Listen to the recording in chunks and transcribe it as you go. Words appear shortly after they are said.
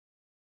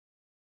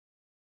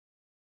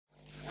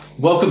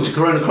Welcome to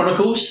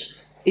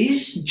Chronicles.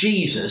 Is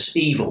Jesus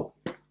evil?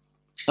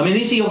 I mean,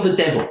 is he of the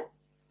devil?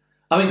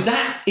 I mean,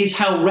 that is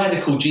how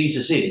radical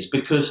Jesus is,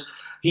 because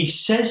he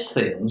says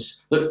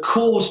things that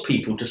cause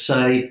people to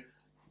say,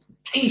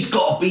 he's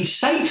got to be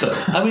Satan.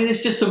 I mean,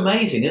 it's just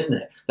amazing, isn't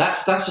it?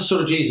 That's the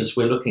sort of Jesus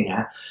we're looking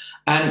at.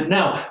 And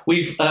now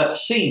we've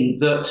seen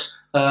that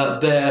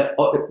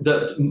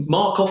that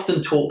Mark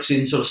often talks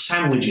in sort of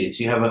sandwiches.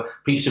 You have a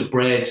piece of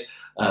bread,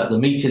 the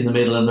meat in the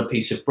middle, and a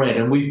piece of bread.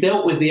 And we've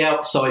dealt with the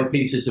outside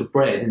pieces of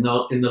bread in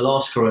the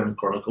last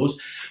Chronicles.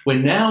 We're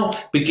now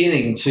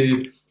beginning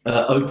to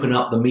open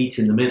up the meat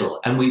in the middle,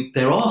 and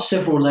there are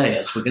several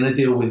layers. We're going to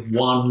deal with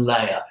one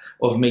layer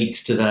of meat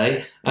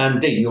today.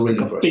 And Dean, you'll read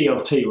it for us.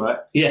 BLT, right?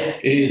 Yeah,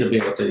 it is a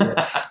BLT.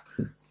 Yeah.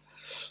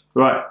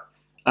 Right,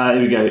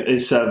 here we go.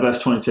 It's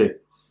verse 22.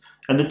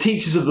 And the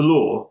teachers of the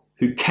law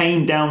who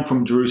came down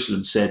from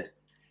Jerusalem said,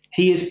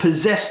 "He is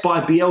possessed by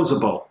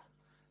Beelzebul.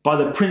 By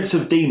the prince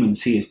of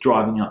demons he is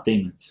driving out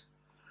demons."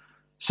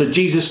 So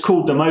Jesus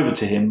called them over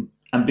to him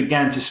and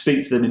began to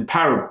speak to them in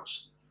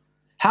parables.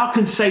 "How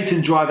can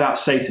Satan drive out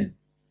Satan?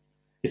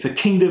 If a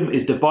kingdom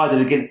is divided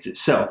against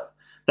itself,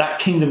 that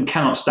kingdom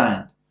cannot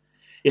stand.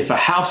 If a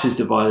house is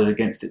divided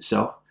against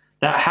itself,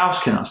 that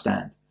house cannot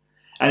stand.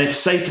 And if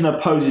Satan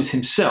opposes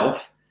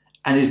himself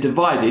and is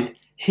divided,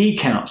 he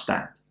cannot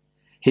stand.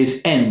 His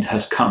end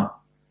has come."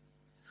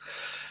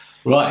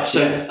 Right,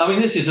 so, I mean,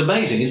 this is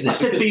amazing, isn't it? I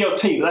said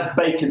BLT, but that's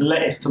bacon,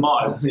 lettuce,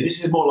 tomato.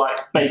 This is more like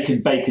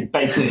bacon, bacon,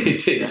 bacon.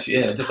 It is,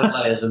 yeah, different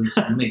layers of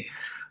meat.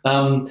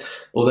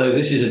 Although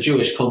this is a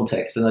Jewish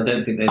context, and I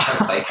don't think they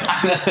have bacon.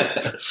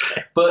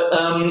 But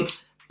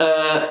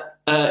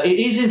it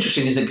is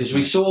interesting, isn't it? Because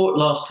we saw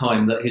last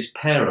time that his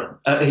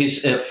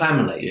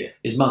family,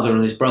 his mother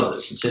and his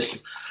brothers and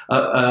sisters,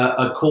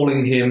 are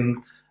calling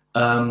him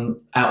out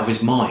of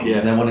his mind,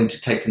 and they're wanting to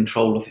take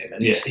control of him.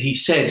 And he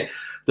said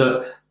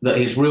that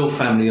his real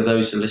family are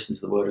those who listen to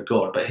the word of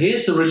God. But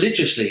here's the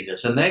religious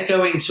leaders, and they're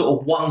going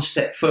sort of one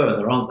step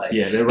further, aren't they?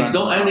 Yeah, he's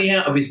not only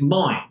out of his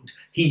mind,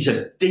 he's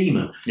a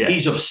demon. Yeah.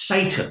 He's of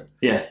Satan.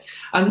 Yeah,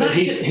 and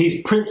he's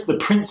the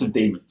prince of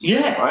demons.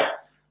 Yeah, right.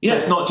 Yeah, so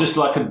it's not just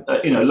like a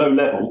low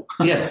level.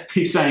 Yeah,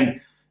 he's saying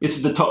this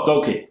is the top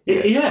dog here.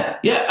 Yeah.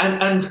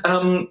 And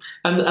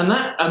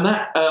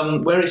that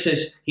where it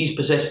says he's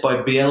possessed by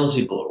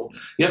Beelzebul,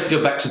 you have to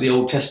go back to the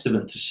Old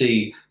Testament to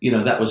see,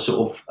 that was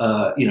sort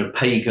of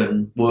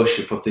pagan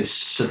worship of this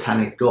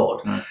satanic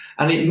god,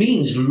 and it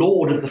means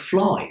Lord of the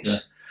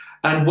Flies.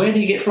 Yeah. And where do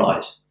you get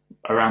flies?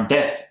 Around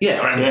death.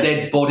 Yeah, around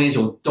dead bodies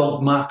or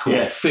dog muck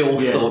or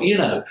filth or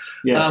Yeah.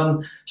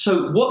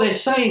 So what they're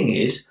saying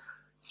is,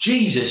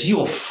 Jesus,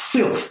 you're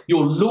filth.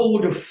 You're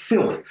Lord of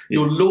filth.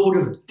 You're Lord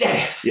of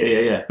death.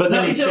 Yeah. But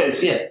then he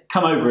says,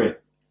 "Come over here.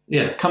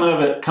 Yeah, come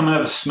and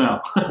have a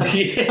smell."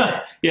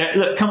 Yeah.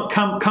 Look,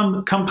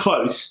 come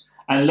close,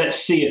 and let's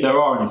see if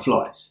there are any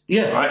flies.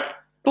 Yeah, right.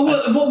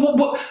 But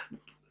what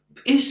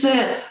is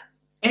there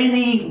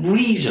any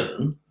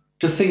reason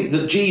to think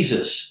that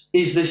Jesus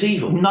is this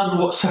evil? None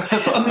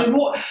whatsoever. I mean,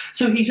 what?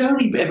 So he's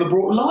only ever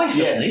brought life,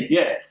 hasn't he?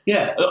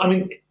 Yeah. I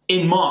mean,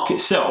 in Mark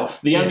itself,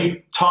 the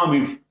only time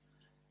we've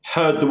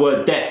heard the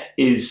word death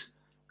is,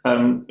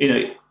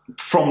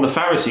 from the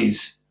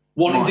Pharisees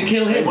wanting to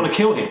kill him. They want to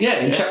kill him.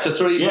 Yeah, in chapter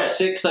 3, verse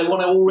 6, they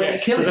want to already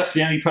kill him. So that's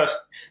the only person.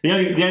 The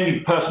only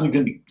person who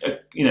can,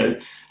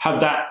 have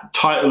that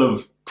title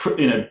of,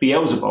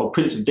 Beelzebul,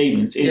 Prince of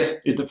Demons,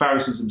 is the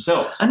Pharisees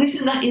themselves. And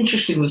isn't that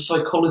interesting? The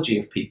psychology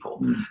of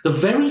people. The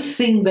very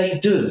thing they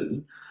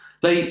do,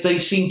 they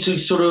seem to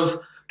sort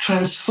of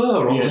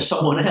transfer onto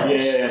someone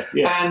else.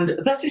 Yeah. And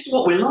that's just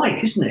what we're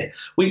like, isn't it?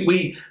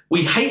 We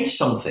hate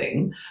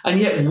something, and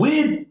yet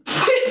we're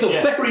the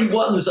very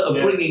ones that are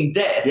bringing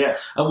death. Yeah.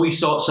 And we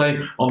start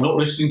saying, "I'm not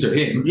listening to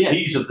him. Yeah.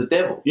 He's of the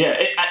devil."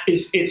 Yeah,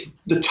 it's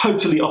the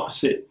totally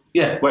opposite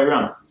way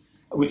around.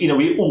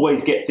 We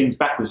always get things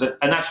backwards, and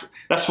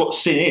that's what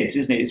sin is,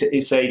 isn't it?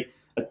 It's a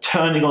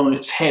turning on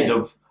its head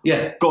of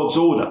God's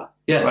order.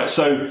 Yeah. Right.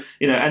 So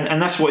and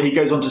that's what he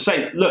goes on to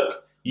say.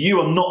 Look, you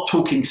are not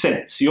talking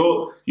sense.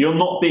 You're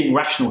not being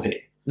rational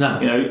here. No.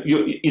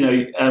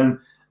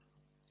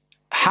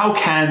 How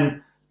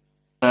can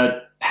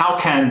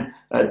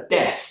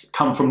death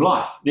come from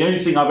life? The only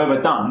thing I've ever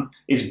done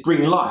is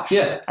bring life.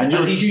 Yeah. And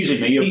you're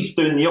accusing me of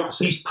doing the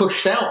opposite. He's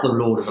pushed out the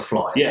Lord of the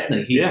Flies,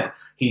 hasn't he?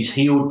 He's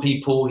healed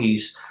people.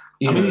 He's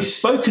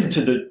spoken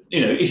to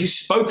he's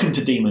spoken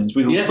to demons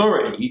with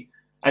authority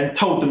and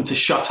told them to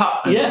shut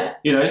up. And, that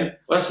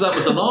was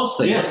the last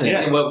thing, wasn't it?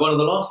 Yeah. One of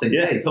the last things.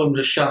 He told them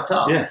to shut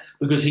up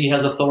because he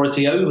has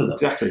authority over them.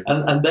 Exactly.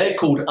 And they're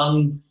called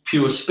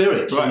impure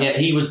spirits, and yet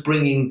he was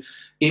bringing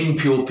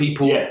impure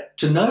people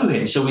to know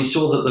him. So we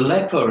saw that the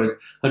leper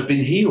had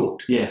been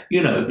healed.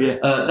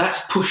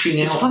 That's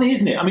pushing out. It's funny,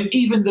 isn't it? I mean,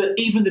 even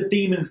the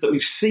demons that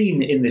we've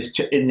seen in this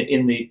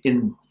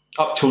in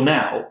up till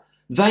now,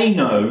 they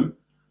know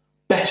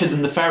better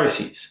than the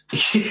Pharisees.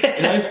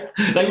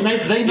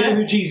 They know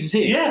who Jesus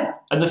is. Yeah.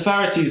 And the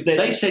Pharisees,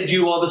 they said,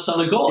 "You are the Son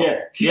of God."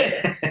 Yeah.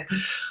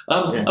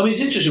 I mean,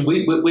 it's interesting.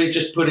 We're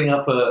just putting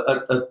up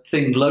a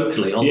thing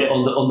locally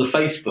on the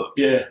Facebook.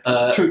 Yeah,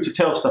 it's truth to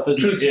tell stuff,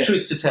 isn't it?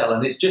 Truth to tell,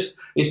 and it's just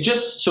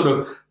sort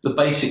of the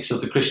basics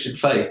of the Christian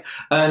faith.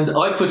 And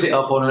I put it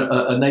up on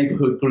a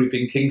neighbourhood group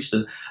in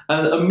Kingston,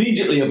 and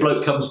immediately a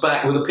bloke comes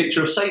back with a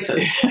picture of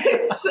Satan.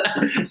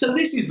 So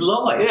this is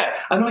live. Yeah.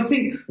 And I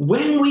think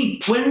when we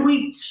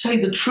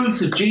say the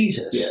truth of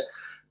Jesus,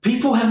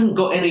 people haven't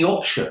got any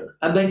option,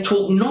 and they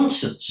talk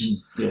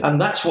nonsense. And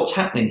that's what's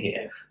happening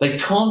here. They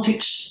can't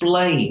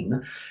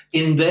explain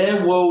in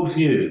their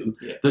worldview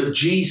that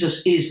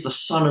Jesus is the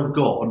Son of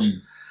God.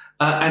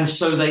 And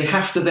so they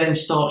have to then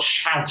start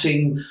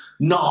shouting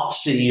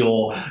Nazi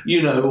or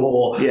I'm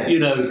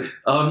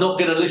not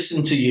going to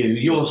listen to you.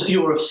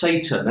 You're of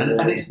Satan.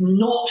 And it's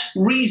not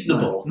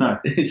reasonable. No,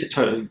 it's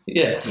totally.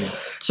 Yeah.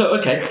 So,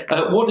 okay,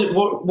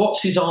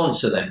 what's his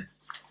answer then?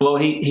 Well,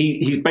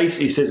 he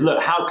basically says,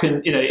 look, how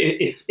can,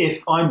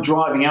 if I'm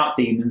driving out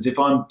demons, if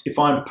I'm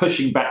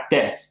pushing back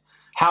death,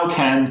 how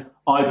can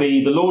I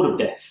be the Lord of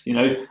death?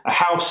 A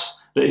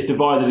house that is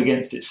divided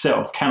against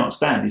itself cannot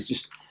stand. He's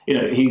just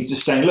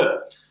saying,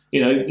 look,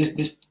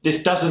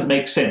 this doesn't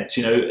make sense.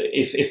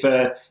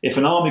 If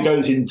an army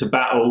goes into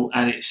battle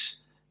and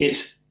it's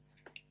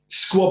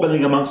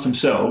squabbling amongst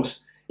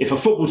themselves, if a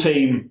football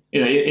team,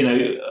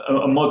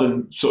 a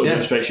modern sort of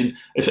illustration,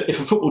 if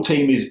a football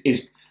team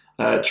is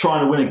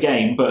trying to win a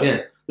game, but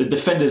the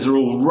defenders are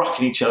all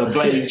rucking each other,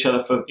 blaming each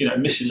other for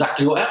missing.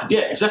 Exactly what happened.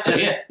 Yeah,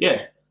 exactly.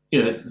 Yeah.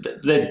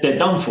 They're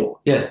done for.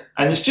 Yeah,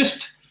 and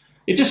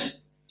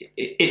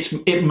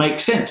it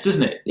makes sense,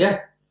 doesn't it? Yeah.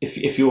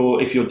 If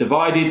you're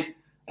divided,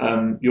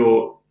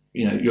 you're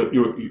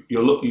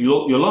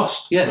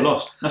lost. Yeah, you're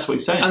lost. That's what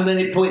he's saying. And then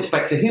it points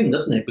back to him,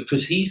 doesn't it?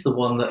 Because he's the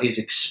one that is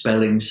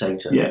expelling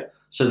Satan. Yeah.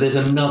 So there's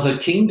another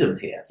kingdom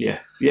here. Yeah.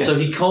 So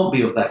he can't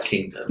be of that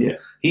kingdom. Yeah.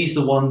 He's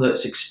the one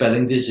that's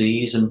expelling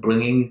disease and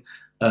bringing,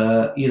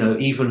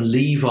 even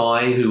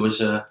Levi, who was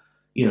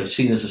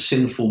seen as a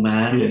sinful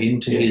man,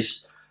 into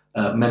his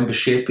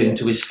membership,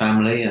 into his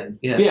family, and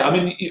I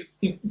mean,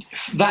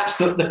 that's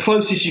the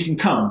closest you can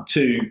come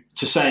to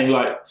saying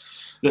like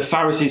the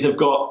Pharisees have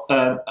got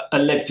a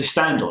leg to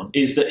stand on.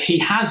 Is that he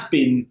has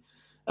been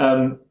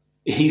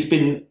he's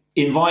been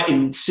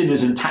inviting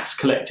sinners and tax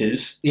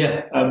collectors.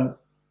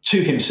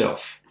 To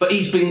himself. But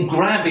he's been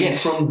grabbing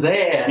from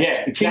their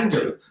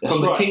kingdom,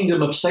 from the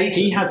kingdom of Satan.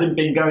 He hasn't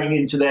been going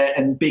into there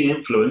and being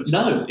influenced.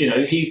 No.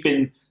 He's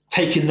been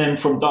taking them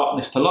from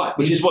darkness to light,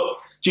 which is what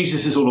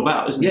Jesus is all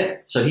about, isn't it? Yeah,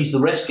 so he's the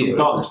rescuer. From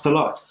darkness to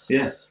light.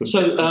 Yeah.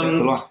 So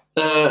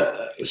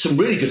some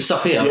really good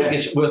stuff here. I think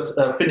it's worth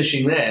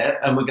finishing there,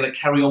 and we're going to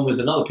carry on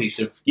with another piece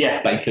of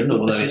bacon.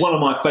 This is one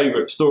of my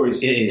favourite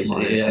stories. It is.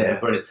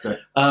 Brilliant.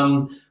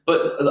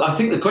 But I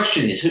think the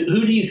question is,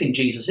 who do you think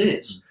Jesus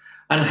is?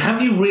 And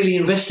have you really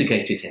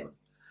investigated him?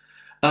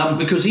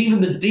 Because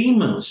even the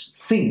demons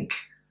think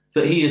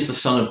that he is the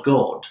Son of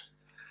God.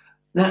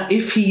 Now,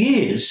 if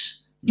he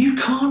is, you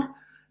can't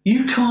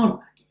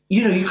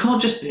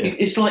just.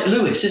 It's like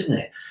Lewis, isn't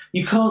it?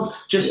 You can't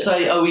just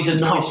say, "Oh, he's a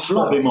nice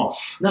bloke." Flop him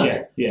off.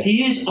 No,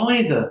 he is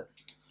either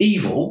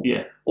evil,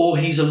 or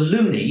he's a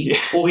loony,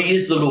 or he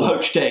is the Lord.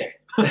 Poached egg.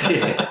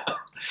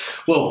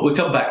 Well, we'll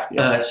come back.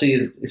 See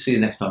you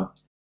next time.